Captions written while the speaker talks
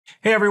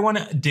Hey everyone,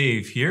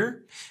 Dave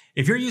here.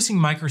 If you're using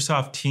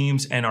Microsoft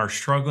Teams and are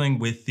struggling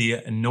with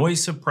the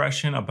noise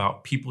suppression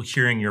about people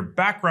hearing your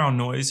background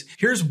noise,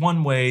 here's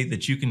one way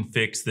that you can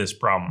fix this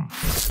problem.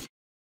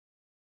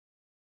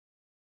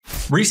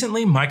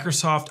 Recently,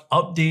 Microsoft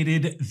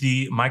updated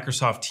the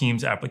Microsoft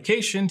Teams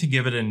application to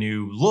give it a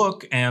new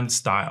look and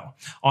style.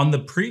 On the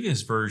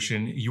previous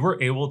version, you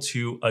were able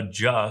to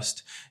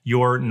adjust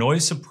your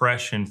noise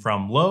suppression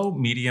from low,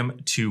 medium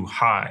to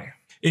high.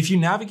 If you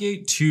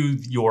navigate to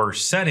your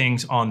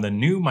settings on the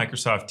new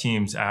Microsoft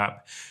Teams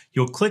app,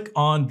 you'll click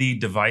on the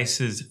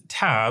Devices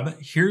tab.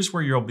 Here's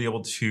where you'll be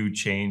able to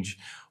change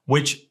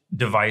which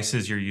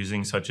devices you're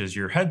using, such as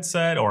your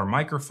headset or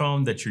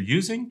microphone that you're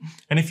using.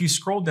 And if you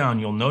scroll down,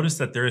 you'll notice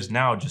that there is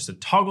now just a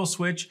toggle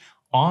switch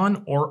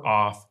on or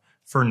off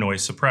for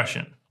noise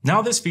suppression.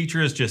 Now this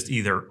feature is just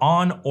either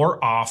on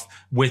or off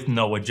with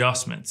no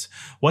adjustments.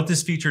 What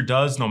this feature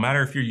does, no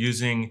matter if you're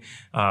using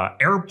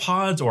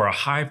AirPods or a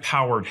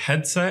high-powered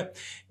headset,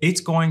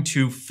 it's going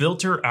to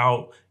filter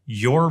out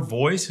your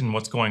voice and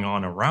what's going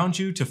on around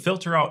you to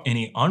filter out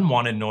any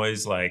unwanted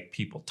noise like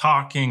people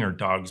talking or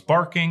dogs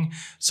barking,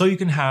 so you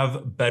can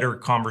have better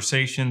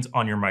conversations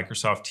on your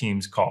Microsoft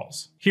Teams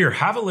calls. Here,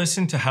 have a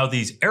listen to how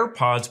these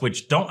AirPods,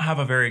 which don't have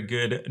a very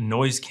good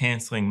noise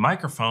canceling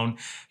microphone,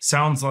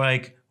 sounds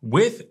like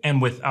with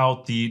and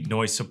without the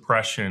noise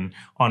suppression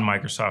on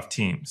Microsoft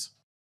Teams.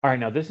 All right,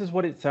 now this is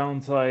what it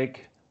sounds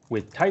like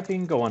with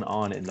typing going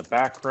on in the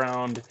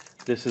background.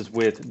 This is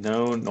with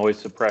no noise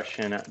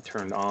suppression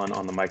turned on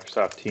the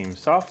Microsoft Teams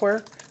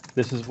software.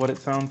 This is what it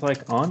sounds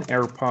like on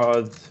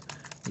AirPods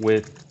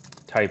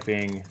with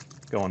typing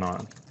going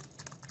on.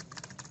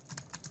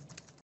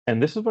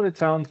 And this is what it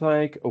sounds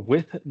like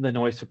with the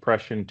noise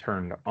suppression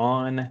turned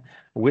on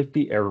with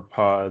the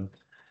AirPods.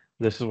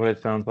 This is what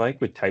it sounds like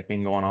with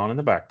typing going on in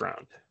the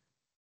background.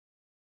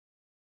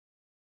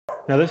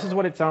 Now this is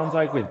what it sounds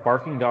like with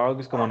barking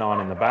dogs going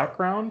on in the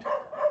background.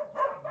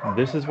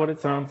 This is what it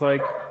sounds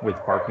like with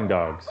barking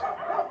dogs.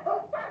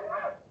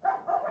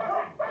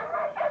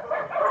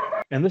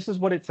 And this is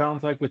what it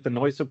sounds like with the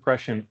noise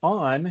suppression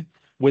on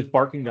with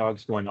barking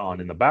dogs going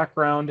on in the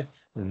background.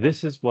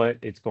 This is what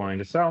it's going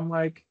to sound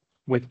like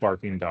with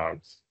barking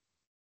dogs.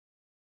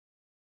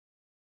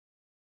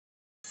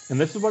 And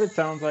this is what it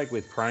sounds like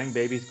with crying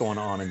babies going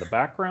on in the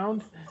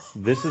background.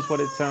 This is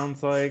what it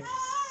sounds like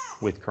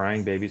with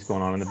crying babies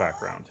going on in the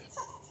background.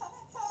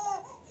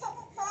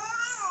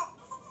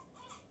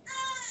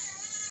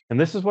 And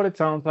this is what it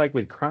sounds like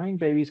with crying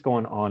babies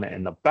going on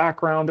in the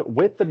background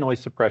with the noise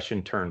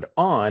suppression turned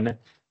on.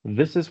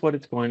 This is what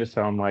it's going to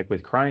sound like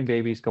with crying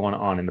babies going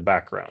on in the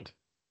background.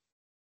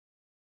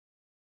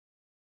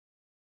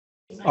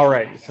 All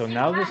right, so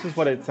now this is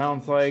what it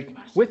sounds like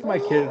with my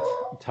kids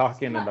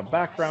talking in the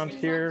background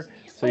here,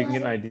 so you can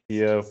get an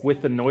idea.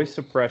 With the noise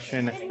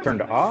suppression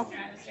turned off,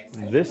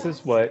 this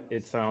is what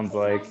it sounds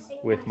like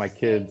with my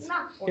kids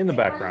in the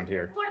background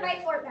here.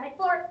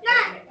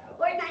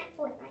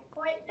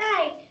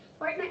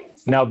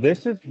 Now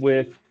this is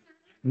with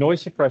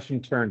noise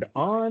suppression turned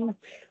on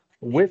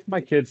with my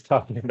kids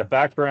talking in the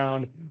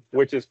background,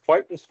 which is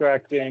quite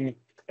distracting.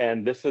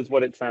 And this is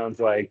what it sounds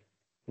like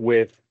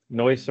with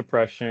noise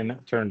suppression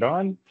turned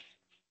on.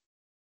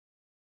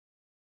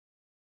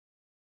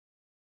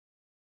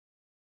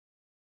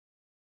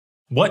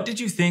 What did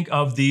you think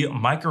of the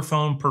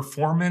microphone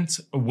performance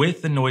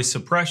with the noise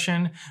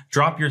suppression?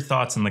 Drop your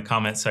thoughts in the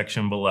comment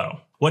section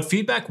below. What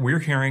feedback we're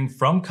hearing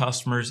from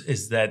customers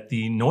is that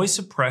the noise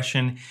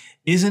suppression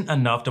isn't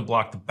enough to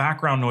block the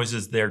background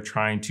noises they're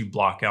trying to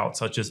block out,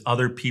 such as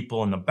other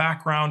people in the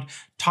background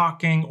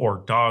talking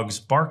or dogs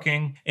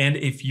barking. And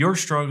if you're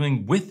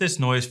struggling with this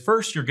noise,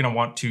 first you're going to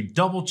want to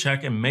double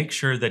check and make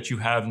sure that you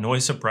have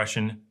noise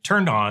suppression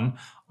turned on.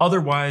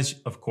 Otherwise,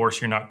 of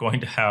course, you're not going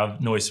to have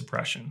noise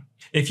suppression.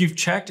 If you've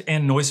checked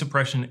and noise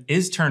suppression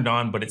is turned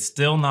on, but it's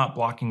still not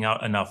blocking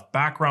out enough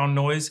background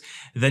noise,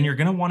 then you're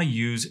going to want to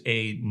use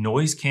a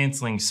noise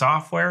canceling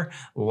software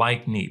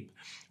like Neep,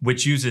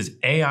 which uses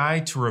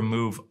AI to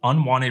remove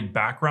unwanted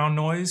background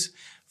noise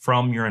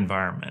from your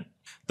environment.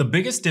 The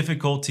biggest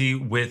difficulty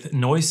with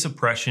noise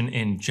suppression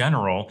in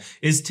general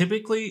is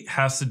typically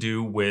has to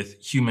do with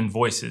human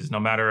voices, no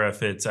matter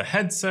if it's a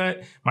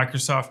headset,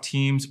 Microsoft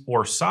Teams,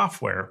 or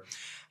software.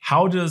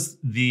 How does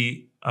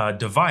the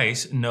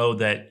device know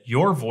that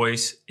your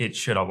voice it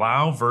should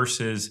allow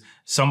versus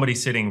somebody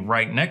sitting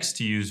right next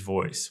to you's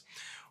voice?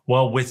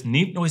 Well, with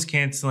Neep noise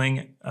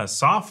canceling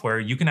software,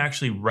 you can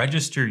actually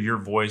register your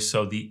voice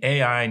so the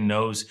AI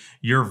knows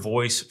your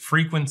voice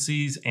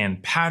frequencies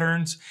and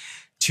patterns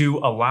to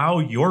allow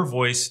your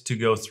voice to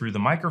go through the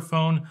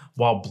microphone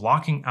while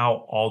blocking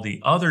out all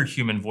the other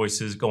human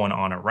voices going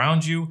on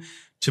around you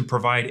to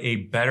provide a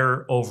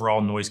better overall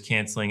noise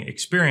canceling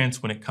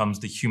experience when it comes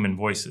to human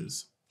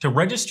voices. To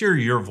register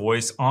your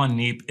voice on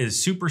Neep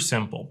is super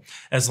simple.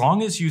 As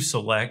long as you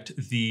select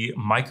the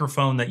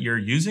microphone that you're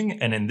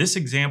using, and in this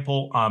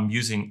example, I'm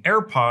using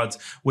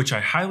AirPods, which I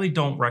highly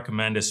don't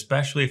recommend,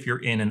 especially if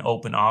you're in an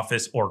open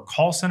office or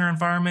call center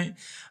environment.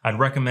 I'd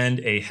recommend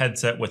a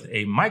headset with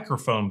a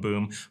microphone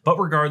boom, but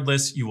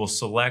regardless, you will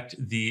select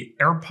the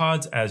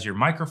AirPods as your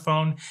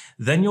microphone.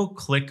 Then you'll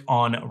click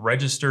on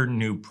Register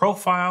New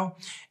Profile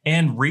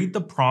and read the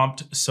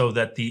prompt so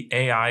that the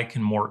AI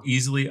can more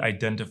easily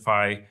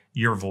identify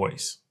your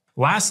voice.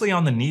 Lastly,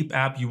 on the Neep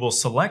app, you will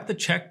select the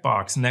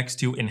checkbox next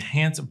to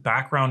Enhance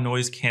Background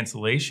Noise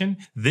Cancellation.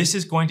 This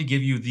is going to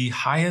give you the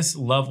highest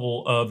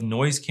level of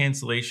noise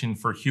cancellation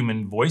for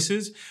human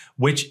voices,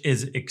 which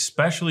is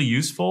especially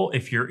useful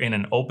if you're in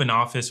an open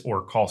office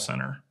or call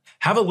center.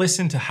 Have a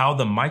listen to how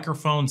the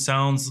microphone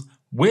sounds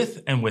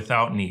with and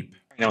without Neep.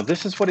 Now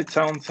this is what it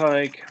sounds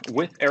like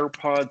with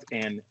AirPods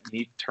and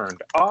Neep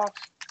turned off.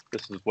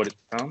 This is what it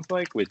sounds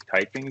like with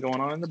typing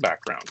going on in the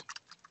background.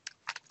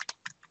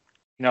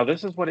 Now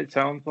this is what it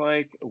sounds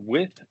like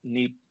with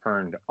Neep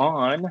turned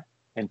on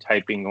and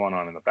typing going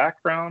on in the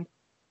background.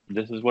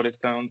 This is what it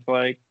sounds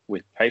like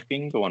with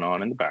typing going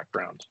on in the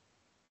background.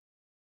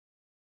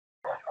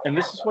 And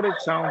this is what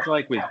it sounds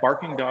like with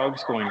barking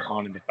dogs going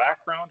on in the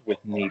background with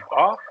Neep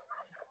off.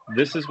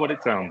 This is what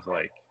it sounds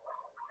like.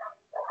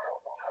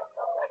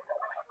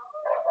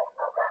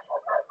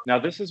 Now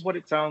this is what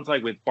it sounds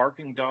like with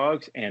barking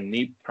dogs and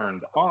Neep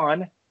turned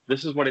on.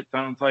 This is what it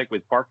sounds like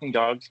with barking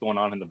dogs going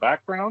on in the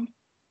background.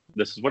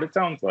 This is what it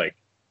sounds like.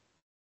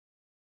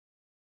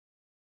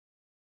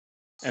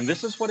 And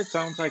this is what it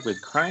sounds like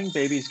with crying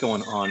babies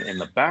going on in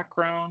the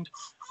background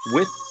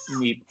with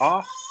Neep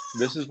off.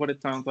 This is what it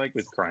sounds like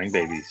with crying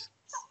babies.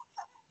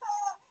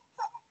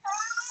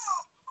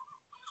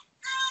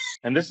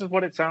 And this is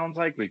what it sounds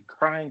like with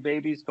crying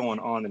babies going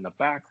on in the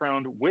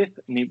background with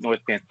Neep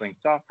noise canceling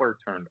software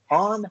turned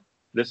on.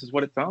 This is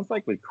what it sounds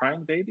like with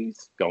crying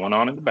babies going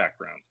on in the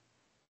background.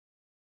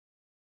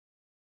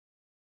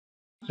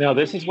 Now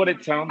this is what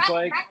it sounds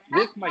like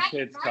with my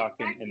kids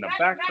talking in the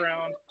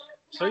background,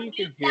 so you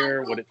can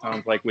hear what it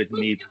sounds like with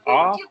Neep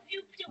off.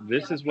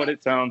 This is what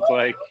it sounds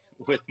like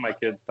with my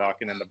kids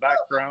talking in the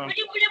background.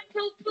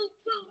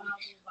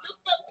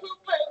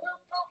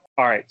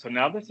 All right, so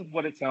now this is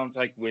what it sounds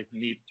like with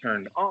Neep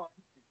turned on.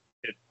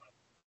 It's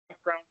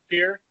background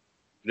here.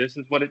 This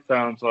is what it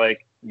sounds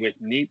like with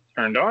Neep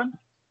turned on.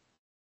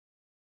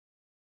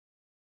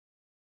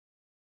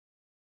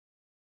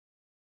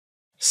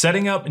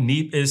 Setting up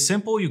Neep is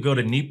simple. You go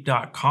to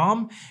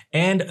neep.com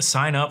and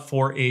sign up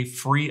for a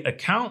free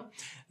account.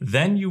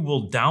 Then you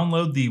will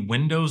download the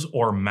Windows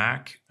or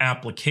Mac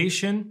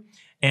application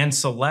and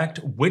select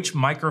which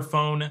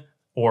microphone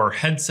or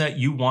headset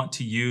you want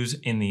to use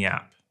in the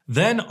app.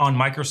 Then on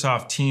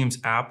Microsoft Teams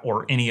app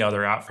or any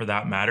other app for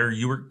that matter,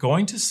 you are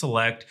going to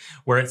select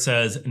where it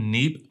says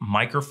Neep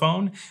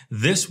microphone.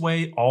 This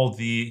way, all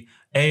the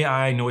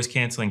AI noise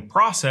canceling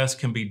process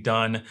can be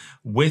done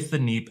with the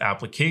Neep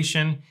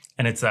application,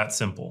 and it's that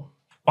simple.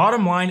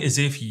 Bottom line is,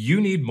 if you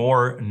need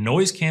more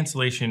noise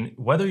cancellation,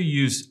 whether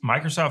you use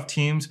Microsoft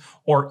Teams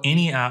or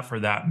any app for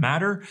that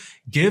matter,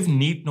 give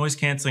Neep noise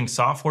canceling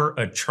software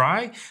a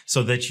try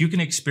so that you can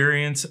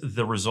experience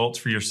the results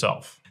for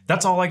yourself.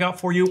 That's all I got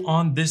for you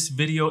on this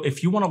video.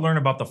 If you want to learn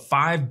about the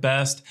 5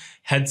 best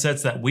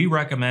headsets that we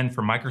recommend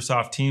for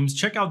Microsoft Teams,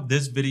 check out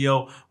this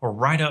video, or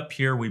right up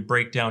here, we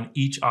break down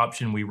each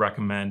option we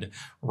recommend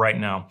right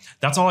now.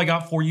 That's all I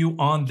got for you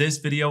on this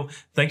video.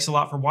 Thanks a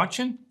lot for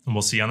watching, and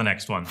we'll see you on the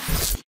next one.